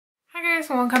guys,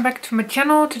 and welcome back to my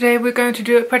channel. Today we're going to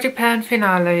do a project pan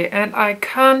finale and I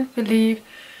can't believe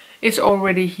it's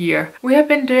already here. We have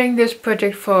been doing this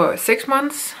project for 6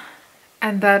 months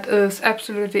and that is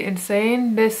absolutely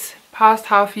insane. This past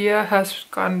half year has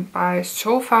gone by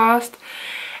so fast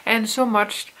and so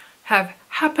much have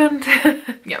happened.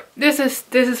 Yeah, this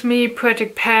is me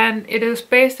project pan. It is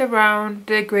based around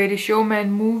the Greatest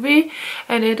Showman movie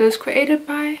and it is created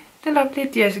by the lovely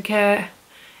Jessica.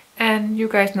 And you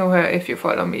guys know her if you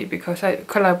follow me because I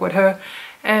collab with her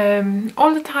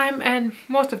all the time, and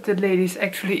most of the ladies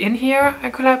actually in here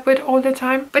I collab with all the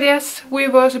time. But yes, we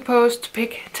were supposed to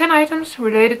pick 10 items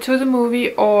related to the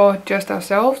movie or just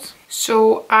ourselves.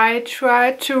 So I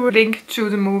tried to link to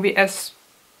the movie as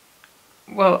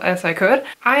well as I could.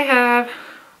 I have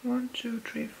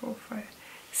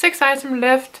 6 items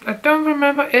left. I don't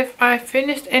remember if I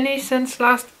finished any since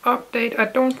last update. I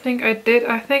don't think I did.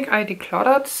 I think I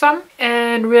decluttered some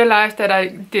and realized that I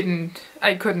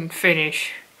couldn't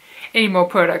finish any more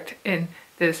product in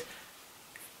this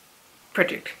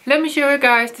project. Let me show you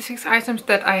guys the 6 items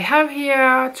that I have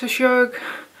here to show.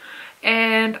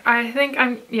 And I think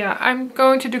I'm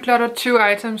going to declutter 2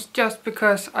 items just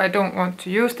because I don't want to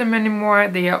use them anymore.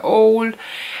 They are old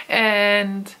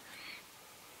and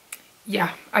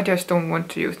yeah, I just don't want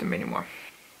to use them anymore.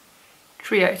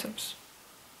 3 items.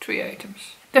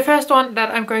 The first one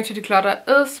that I'm going to declutter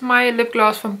is my lip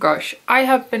gloss from Gush. I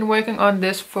have been working on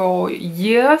this for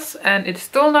years and it's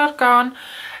still not gone.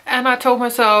 And I told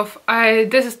myself,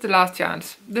 this is the last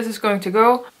chance. This is going to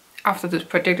go after this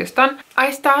project is done.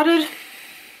 I started,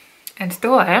 and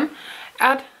still am,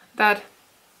 at that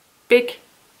big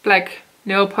black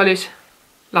nail polish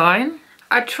line.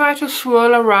 I try to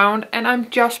swirl around and I'm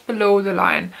just below the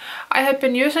line. I have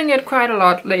been using it quite a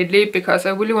lot lately because I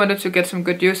really wanted to get some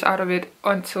good use out of it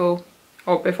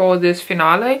before this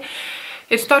finale.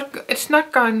 It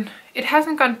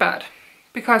hasn't gone bad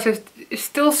because it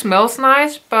still smells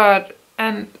nice, but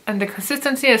and the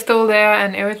consistency is still there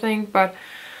and everything, but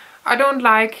I don't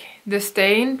like the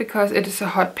stain because it is a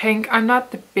hot pink. I'm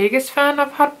not the biggest fan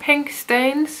of hot pink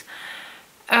stains.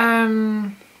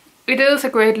 It is a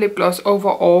great lip gloss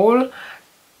overall,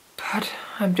 but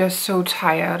I'm just so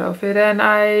tired of it, and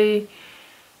I'm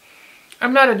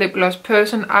not a lip gloss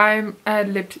person. I'm a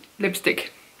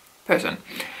lipstick person,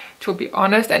 to be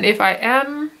honest. And if I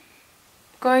am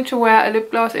going to wear a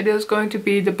lip gloss, it is going to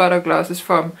be the butter glosses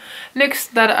from NYX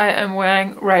that I am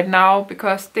wearing right now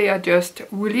because they are just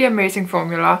really amazing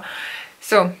formula.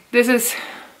 So this is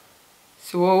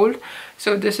so old,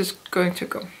 so this is going to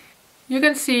go. You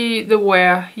can see the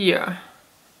wear here.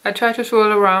 I try to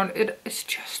swirl around, it's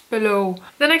just below.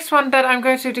 The next one that I'm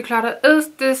going to declutter is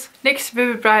this NYX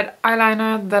Vivid Bright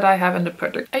eyeliner that I have in the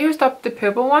project. I used up the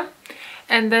purple one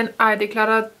and then I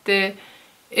decluttered the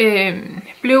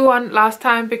blue one last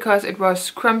time because it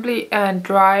was crumbly and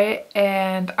dry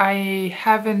and I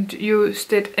haven't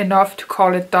used it enough to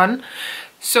call it done.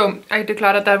 So I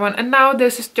decluttered that one and now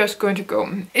this is just going to go.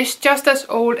 It's just as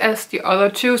old as the other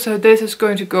 2, so this is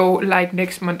going to go like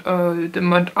next month or the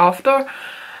month after,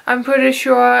 I'm pretty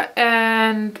sure.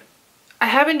 And I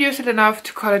haven't used it enough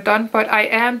to call it done, but I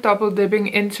am double dipping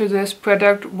into this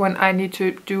product when I need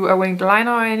to do a winged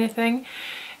liner or anything.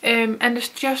 And it's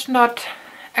just not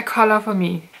a color for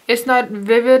me. It's not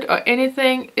vivid or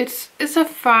anything. It's a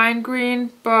fine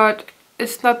green, but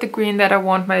it's not the green that I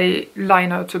want my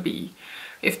liner to be,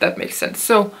 if that makes sense.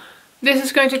 So this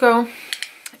is going to go.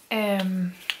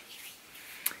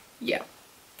 Yeah,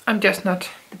 I'm just not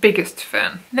the biggest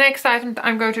fan. Next item that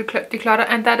I'm going to declutter,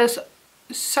 and that is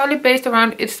solely based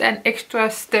around, it's an extra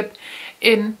step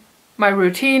in my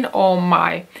routine or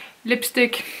my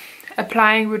lipstick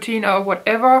applying routine or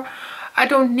whatever. I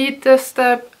don't need this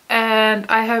step, and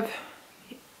I have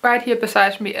right here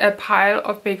beside me a pile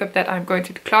of makeup that I'm going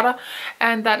to declutter,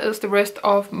 and that is the rest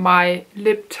of my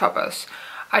lip toppers.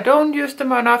 I don't use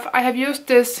them enough. I have used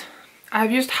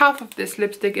half of this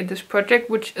lipstick in this project,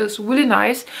 which is really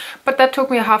nice, but that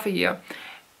took me half a year.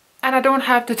 And I don't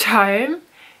have the time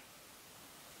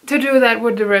to do that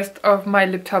with the rest of my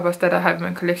lip toppers that I have in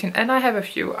my collection. And I have a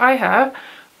few. I have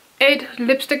 8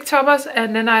 lipstick toppers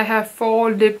and then I have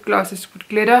 4 lip glosses with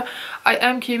glitter. I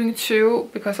am keeping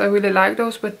 2 because I really like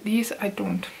those, but these I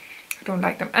don't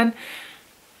like them. And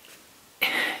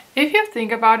if you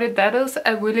think about it, that is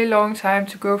a really long time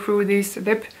to go through these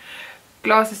lip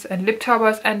glosses and lip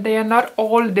toppers, and they are not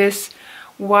all this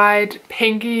white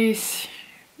pinkish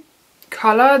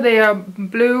color. They are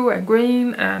blue and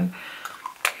green, and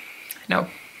no,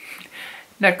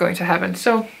 not going to happen.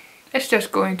 So it's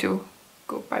just going to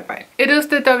go bye-bye. It is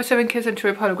the W7 Kiss and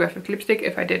Trip holographic lipstick,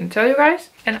 if I didn't tell you guys.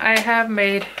 And I have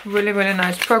made really, really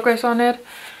nice progress on it.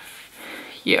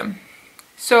 Yeah.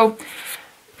 So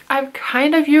I've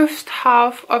kind of used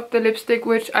half of the lipstick,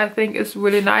 which I think is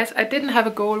really nice. I didn't have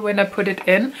a goal when I put it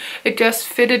in. It just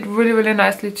fitted really, really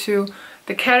nicely to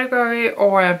the category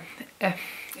or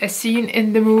a scene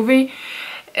in the movie.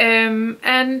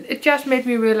 And it just made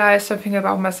me realize something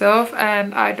about myself,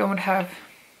 and I don't have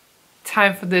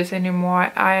time for this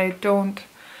anymore. I don't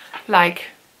like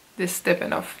this step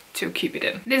enough to keep it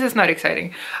in. This is not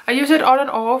exciting. I use it on and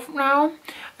off now.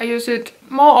 I use it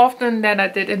more often than I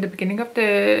did in the beginning of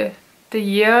the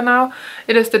year now.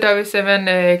 It is the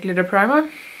W7 glitter primer.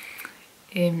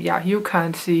 Yeah, you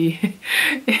can't see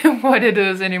what it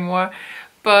is anymore,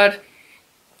 but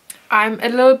I'm a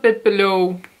little bit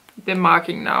below the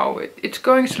marking now. It's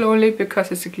going slowly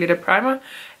because it's a glitter primer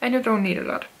and you don't need a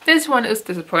lot. This one is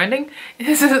disappointing.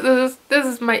 This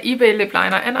is my eBay lip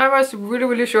liner, and I was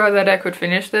really sure that I could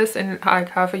finish this in like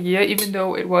half a year, even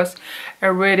though it was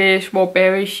a reddish, more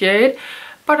berry shade.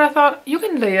 But I thought, you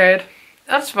can layer it,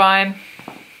 that's fine.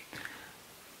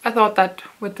 I thought that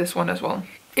with this one as well.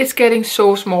 It's getting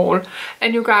so small,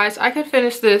 and you guys, I can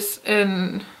finish this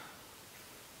in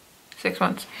 6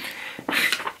 months.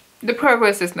 The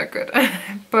progress is not good,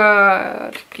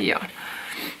 but yeah.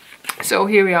 So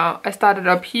here we are. I started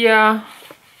up here.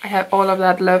 I have all of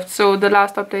that left. So the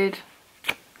last update,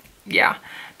 yeah,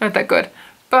 not that good.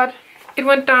 But it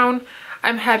went down.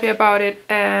 I'm happy about it,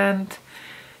 and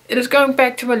it is going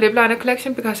back to my lip liner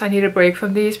collection because I need a break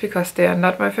from these because they are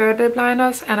not my favorite lip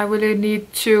liners, and I really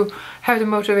need to have the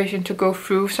motivation to go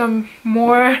through some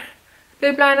more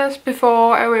lip liners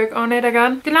before I work on it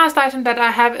again. The last item that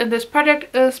I have in this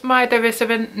project is my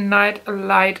W7 Night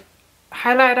Light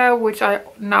highlighter, which I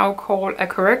now call a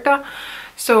corrector.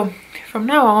 So from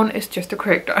now on, it's just a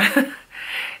corrector.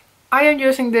 I am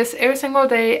using this every single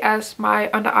day as my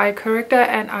under eye corrector,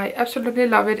 and I absolutely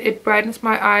love it. It brightens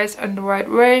my eyes in the right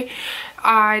way.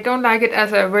 I don't like it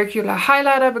as a regular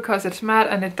highlighter because it's matte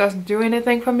and it doesn't do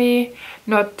anything for me.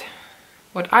 Not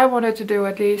what I wanted to do,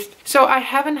 at least. So I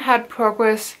haven't had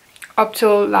progress up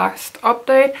till last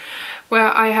update,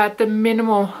 where I had the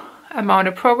minimal amount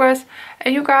of progress.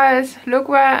 And you guys, look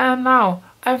where I am now.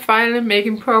 I'm finally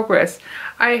making progress.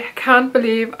 I can't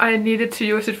believe I needed to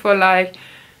use it for like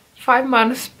 5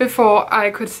 months before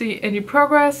I could see any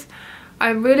progress.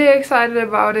 I'm really excited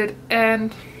about it,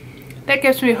 and that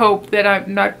gives me hope that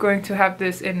I'm not going to have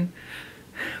this in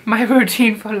my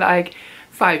routine for like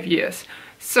 5 years.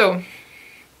 So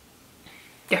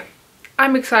yeah,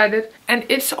 I'm excited. And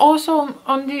it's also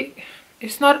on the,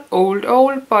 it's not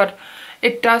old, but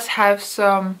it does have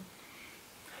some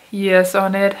years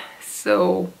on it,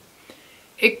 so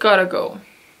it gotta go.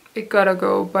 It gotta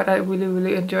go, but I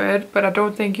really enjoy it. But I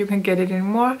don't think you can get it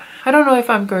anymore. I don't know if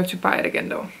I'm going to buy it again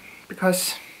though,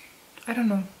 because I don't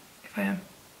know if I am.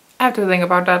 I have to think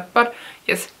about that. But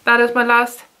yes, that is my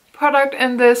last product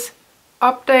in this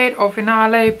update or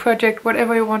finale project,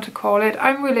 whatever you want to call it.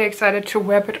 I'm really excited to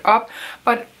wrap it up,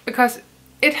 but because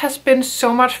it has been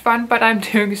so much fun, but I'm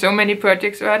doing so many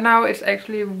projects right now, it's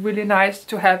actually really nice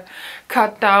to have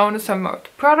cut down some of the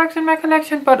products in my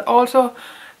collection, but also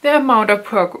the amount of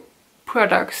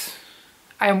products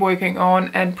I'm working on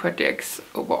and projects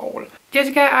overall.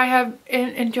 Jessica, I have been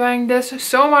enjoying this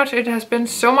so much. It has been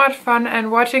so much fun,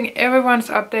 and watching everyone's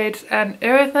updates and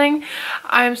everything.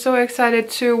 I'm so excited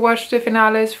to watch the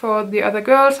finales for the other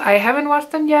girls. I haven't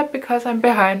watched them yet because I'm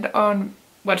behind on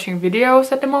watching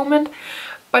videos at the moment.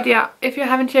 But yeah, if you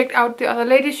haven't checked out the other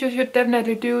ladies, you should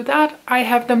definitely do that. I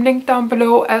have them linked down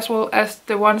below, as well as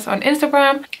the ones on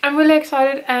Instagram. I'm really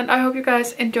excited, and I hope you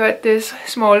guys enjoyed this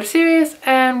small series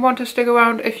and want to stick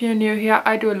around if you're new here.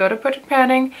 I do a lot of project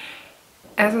planning.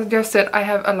 As I just said, I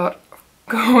have a lot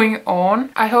going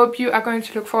on. I hope you are going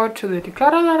to look forward to the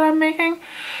declutter that I'm making.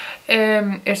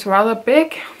 It's rather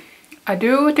big. I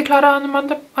do declutter on a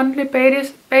monthly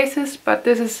basis, but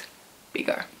this is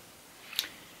bigger.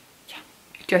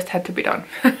 Just had to be done.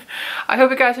 I hope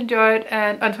you guys enjoyed,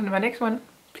 and until my next one,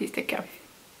 please take care.